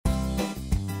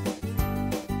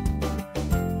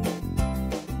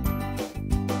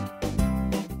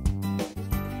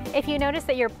If you notice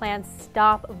that your plants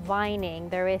stop vining,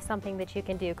 there is something that you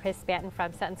can do. Chris Spanton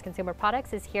from Sutton's Consumer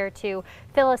Products is here to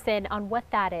fill us in on what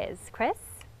that is. Chris?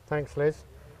 Thanks, Liz.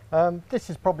 This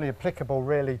is probably applicable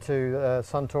really to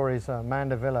Suntory's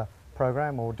Mandevilla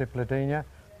program, or Diplodenia,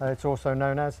 it's also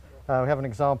known as. We have an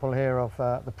example here of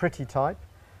the pretty type.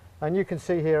 And you can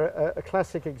see here a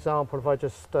classic example, if I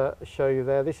just show you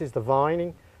there. This is the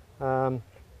vining,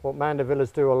 what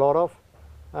Mandevillas do a lot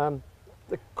of.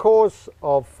 The cause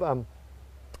of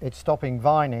it stopping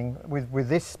vining with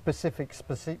this specific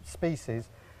species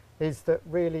is that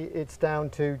really it's down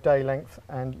to day length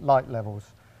and light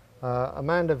levels. A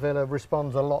Mandevilla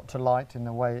responds a lot to light in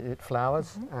the way it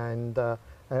flowers and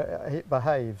it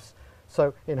behaves.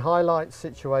 So in high light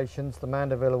situations, the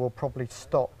Mandevilla will probably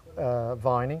stop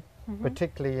vining,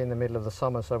 particularly in the middle of the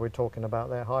summer. So we're talking about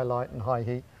their high light and high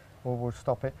heat will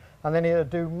stop it. And then it'll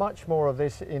do much more of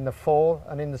this in the fall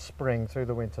and in the spring through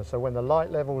the winter. So when the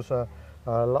light levels are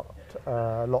a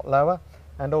lot lower,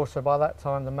 and also by that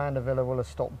time the Mandevilla will have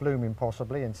stopped blooming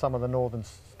possibly in some of the northern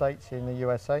states in the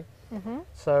USA.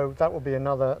 So that will be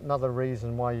another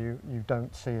reason why you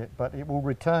don't see it, but it will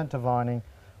return to vining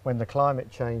when the climate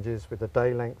changes with the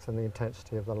day length and the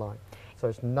intensity of the light. So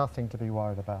it's nothing to be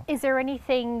worried about. Is there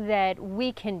anything that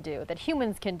we can do, that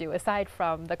humans can do, aside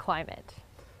from the climate?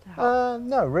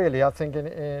 No, really. I think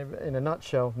in a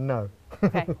nutshell, no.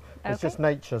 Okay. It's just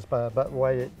nature's but the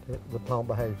way the plant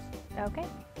behaves. Okay.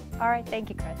 All right. Thank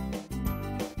you, Chris.